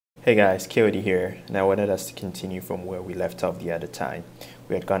Hey guys, KOD here, and I wanted us to continue from where we left off the other time.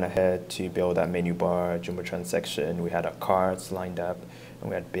 We had gone ahead to build our menu bar, Jumbotron section, we had our cards lined up,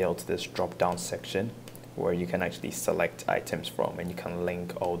 and we had built this drop-down section where you can actually select items from and you can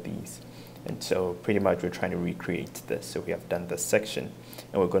link all these. And so pretty much we're trying to recreate this. So we have done this section,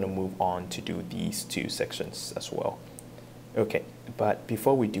 and we're going to move on to do these two sections as well. Okay, but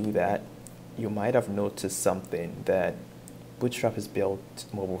before we do that, you might have noticed something that Bootstrap is built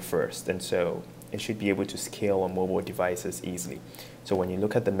mobile first, and so it should be able to scale on mobile devices easily. So when you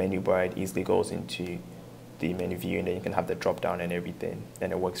look at the menu bar, it easily goes into the menu view, and then you can have the drop down and everything,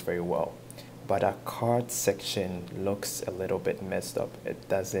 and it works very well. But our card section looks a little bit messed up. It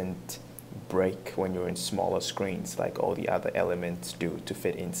doesn't break when you're in smaller screens like all the other elements do to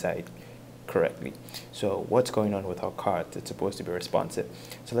fit inside correctly. So what's going on with our card? It's supposed to be responsive.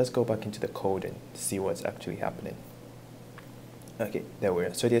 So let's go back into the code and see what's actually happening. Okay, there we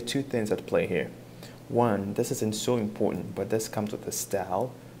are. So there are two things at play here. One, this isn't so important, but this comes with a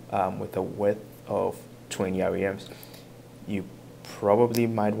style with a width of 20 REMs. You probably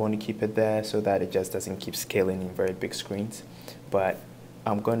might want to keep it there so that it just doesn't keep scaling in very big screens. But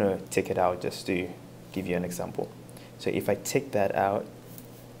I'm going to take it out just to give you an example. So if I take that out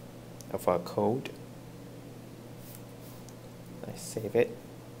of our code, I save it.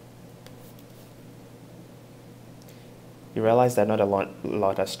 You realize that not a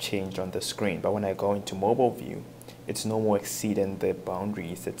lot has changed on the screen, but when I go into mobile view, it's no more exceeding the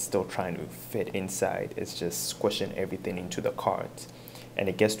boundaries. It's still trying to fit inside. It's just squishing everything into the cards. And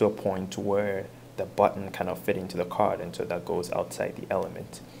it gets to a point where the button cannot fit into the card, and so that goes outside the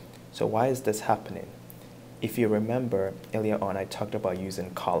element. So why is this happening? If you remember earlier on, I talked about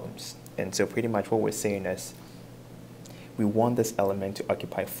using columns. And so pretty much what we're saying is we want this element to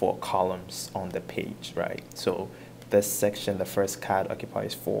occupy 4 columns on the page, right? So this section, the first card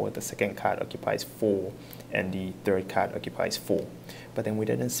occupies 4, the second card occupies 4, and the third card occupies 4. But then we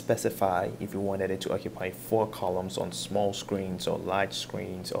didn't specify if we wanted it to occupy 4 columns on small screens or large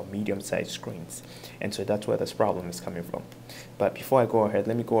screens or medium-sized screens. And so that's where this problem is coming from. But before I go ahead,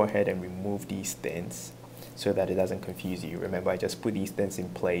 let me go ahead and remove these things so that it doesn't confuse you. Remember, I just put these things in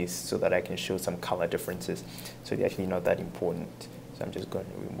place so that I can show some color differences. So they're actually not that important. So I'm just going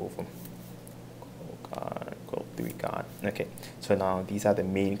to remove them. Gone. Okay, so now these are the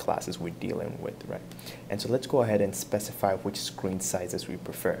main classes we're dealing with, right? And so let's go ahead and specify which screen sizes we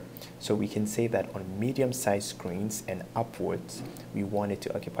prefer. So we can say that on medium-sized screens and upwards, we want it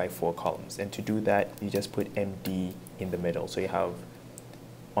to occupy 4 columns. And to do that, you just put MD in the middle. So you have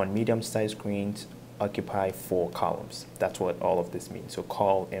on medium-sized screens, occupy 4 columns. That's what all of this means. So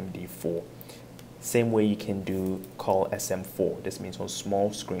call MD4. Same way you can do call SM4. This means on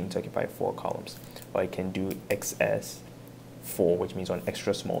small screens occupy 4 columns. Or I can do XS4, which means on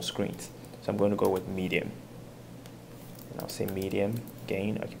extra small screens. So I'm going to go with medium. And I'll say medium,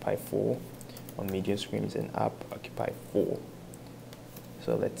 again, occupy 4. On medium screens and up, occupy 4.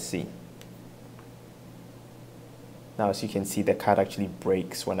 So let's see. Now, as you can see, the card actually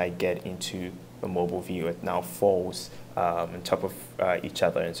breaks when I get into the mobile view. It now falls on top of each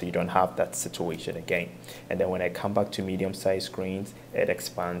other, and so you don't have that situation again. And then when I come back to medium-sized screens, it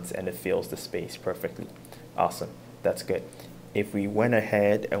expands and it fills the space perfectly. Awesome, that's good. If we went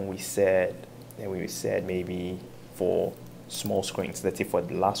ahead and we said maybe for small screens, let's say for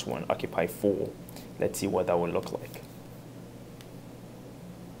the last one, occupy 4. Let's see what that would look like.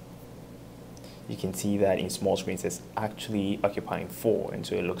 You can see that in small screens it's actually occupying 4, and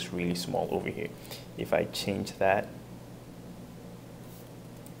so it looks really small over here. If I change that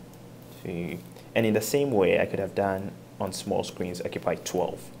to, and in the same way I could have done on small screens occupy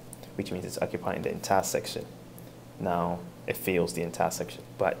 12, which means it's occupying the entire section. Now it fills the entire section,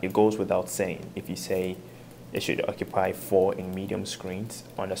 but it goes without saying. If you say it should occupy 4 in medium screens,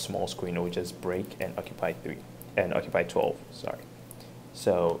 on a small screen it will just break and occupy 12, sorry.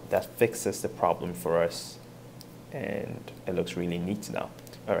 So that fixes the problem for us, and it looks really neat now.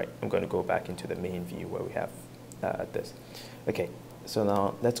 All right, I'm going to go back into the main view where we have this. Okay, so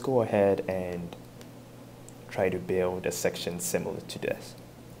now let's go ahead and try to build a section similar to this.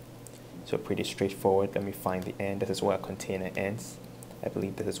 So pretty straightforward. Let me find the end. This is where our container ends. I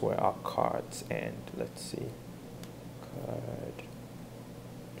believe this is where our cards end. Let's see. Card.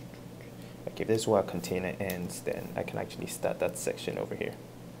 Okay, if this is where our container ends, then I can actually start that section over here.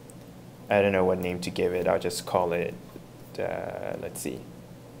 I don't know what name to give it. I'll just call it, let's see.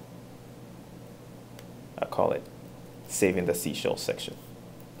 I'll call it Saving the Seashell section,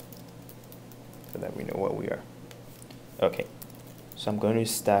 so that we know where we are. Okay, so I'm going to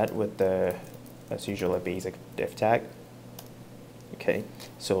start with the, as usual, a basic div tag. Okay,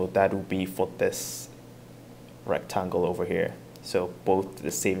 so that will be for this rectangle over here. So both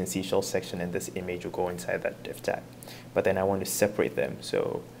the save in seashell section and this image will go inside that div tag. But then I want to separate them,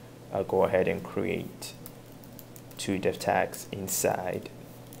 so I'll go ahead and create two div tags inside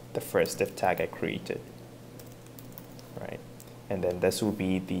the first div tag I created. Right, and then this will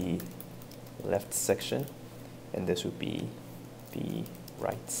be the left section, and this will be the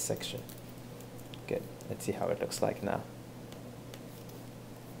right section. Good. Let's see how it looks like now.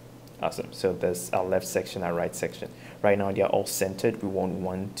 Awesome. So there's our left section, our right section. Right now they are all centered. We want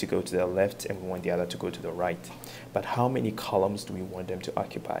one to go to the left and we want the other to go to the right. But how many columns do we want them to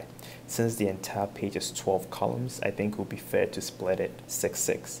occupy? Since the entire page is 12 columns, I think it would be fair to split it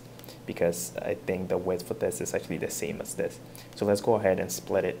 6-6, because I think the width for this is actually the same as this. So let's go ahead and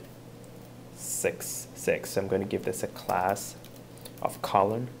split it 6-6. So I'm going to give this a class of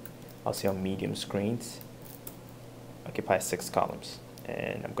column. I'll say on medium screens, occupy 6 columns.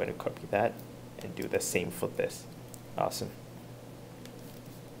 And I'm going to copy that and do the same for this. Awesome.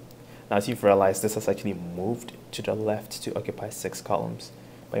 Now, as you've realized, this has actually moved to the left to occupy 6 columns.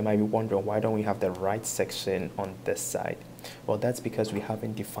 But you might be wondering, why don't we have the right section on this side? Well, that's because we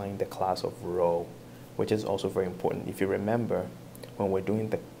haven't defined the class of row, which is also very important. If you remember, when we're doing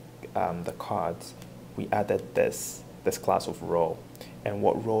the cards, we added this class of row. And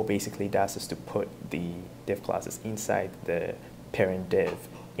what row basically does is to put the div classes inside the parent div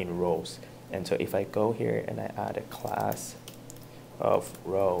in rows. And so if I go here and I add a class of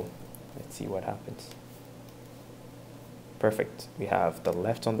row, let's see what happens. Perfect. We have the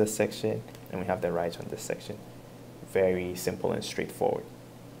left on this section and we have the right on this section. Very simple and straightforward.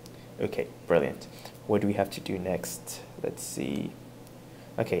 Okay, brilliant. What do we have to do next? Let's see.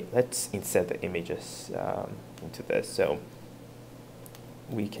 Okay, let's insert the images into this. So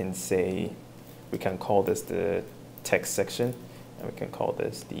we can say, we can call this the text section, and we can call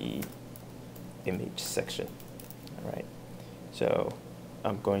this the image section. All right, so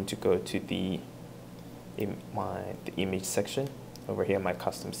I'm going to go to the image section over here, my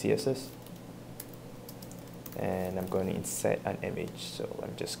custom CSS, and I'm going to insert an image. So let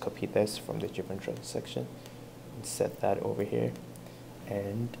me just copy this from the Juventrans section, insert that over here,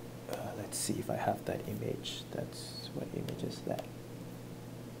 and let's see if I have that image. That's what image is that?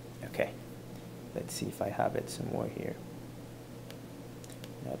 Okay, let's see if I have it somewhere here.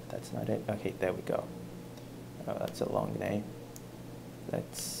 Nope, that's not it. Okay, there we go. Oh, that's a long name.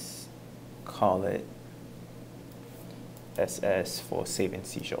 Let's call it SS for saving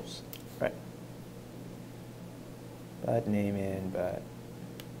seashells. Right. Bad naming, but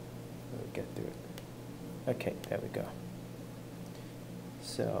we'll get through it. Okay, there we go.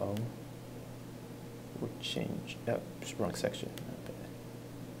 So we'll change, oh, wrong section,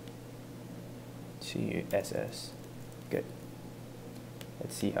 to SS. Good.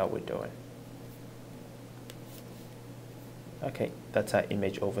 Let's see how we're doing. Okay, that's our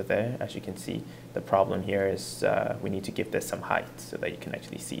image over there. As you can see, the problem here is we need to give this some height so that you can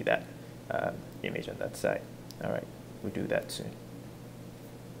actually see that image on that side. All right, we'll do that soon.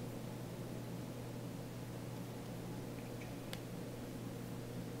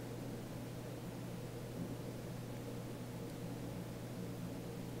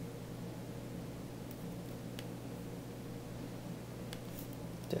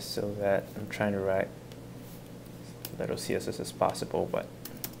 Just so that I'm trying to write little CSS as possible, but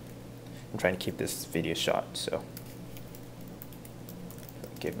I'm trying to keep this video short, so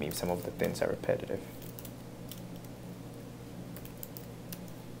forgive me if some of the things are repetitive.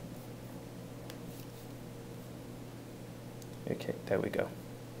 Okay, there we go.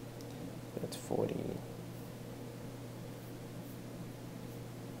 That's 40.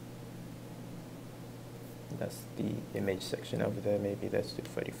 That's the image section over there. Maybe let's do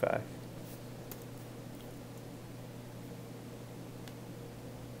 45.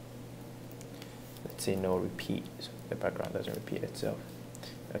 Let's say no repeat, so the background doesn't repeat itself.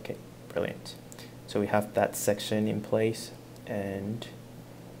 Okay, brilliant. So we have that section in place, and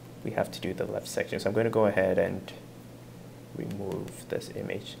we have to do the left section. So I'm going to go ahead and remove this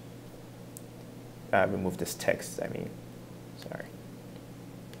image. Remove this text, I mean. Sorry.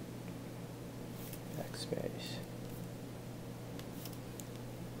 Backspace.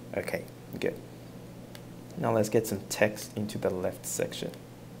 Okay, good. Now let's get some text into the left section.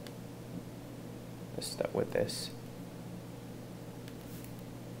 Let's start with this.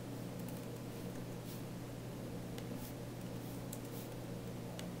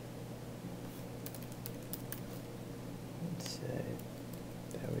 Let's say,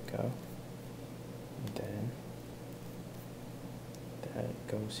 there we go. And then that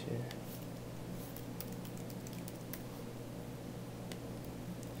goes here.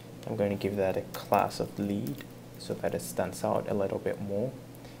 I'm going to give that a class of lead so that it stands out a little bit more.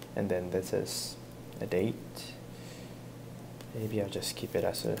 And then this is a date. Maybe I'll just keep it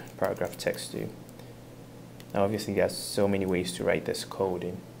as a paragraph text too. Now obviously there's so many ways to write this code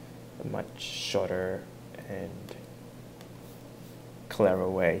in a much shorter and clearer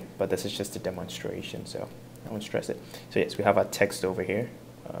way, but this is just a demonstration, so I won't stress it. So yes, we have our text over here,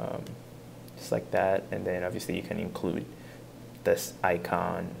 just like that, and then obviously you can include this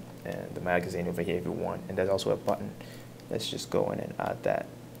icon and the magazine over here if you want, and there's also a button. Let's just go in and add that,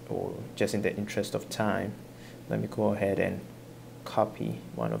 or just in the interest of time, let me go ahead and copy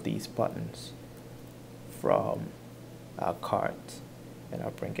one of these buttons from our cart, and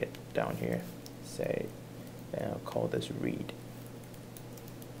I'll bring it down here, say, and I'll call this read.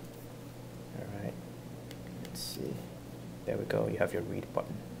 Alright, let's see, there we go, you have your read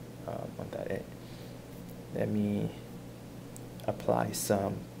button on that end. Let me apply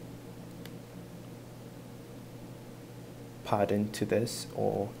some padding to this,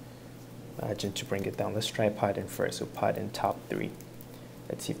 or margin to bring it down. Let's try padding first, so padding top 3.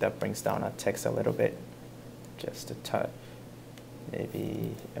 Let's see if that brings down our text a little bit, just a touch.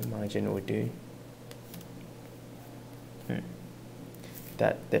 Maybe a margin will do.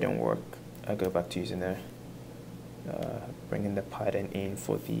 That didn't work. I'll go back to using the bringing the padding in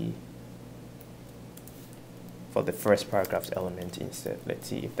for the first paragraph's element instead. Let's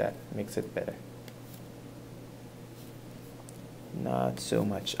see if that makes it better. Not so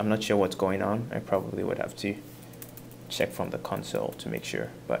much. I'm not sure what's going on. I probably would have to check from the console to make sure,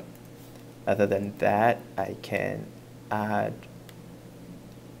 but other than that, I can add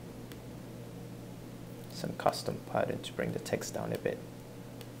some custom pattern to bring the text down a bit.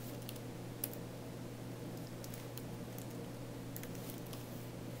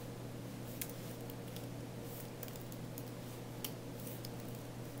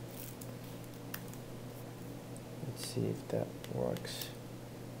 Let's see if that works.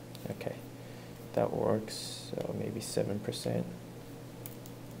 Okay, that works, so maybe 7%.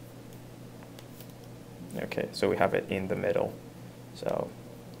 Okay, so we have it in the middle. So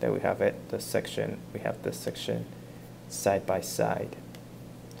there we have it, the section, we have this section side by side.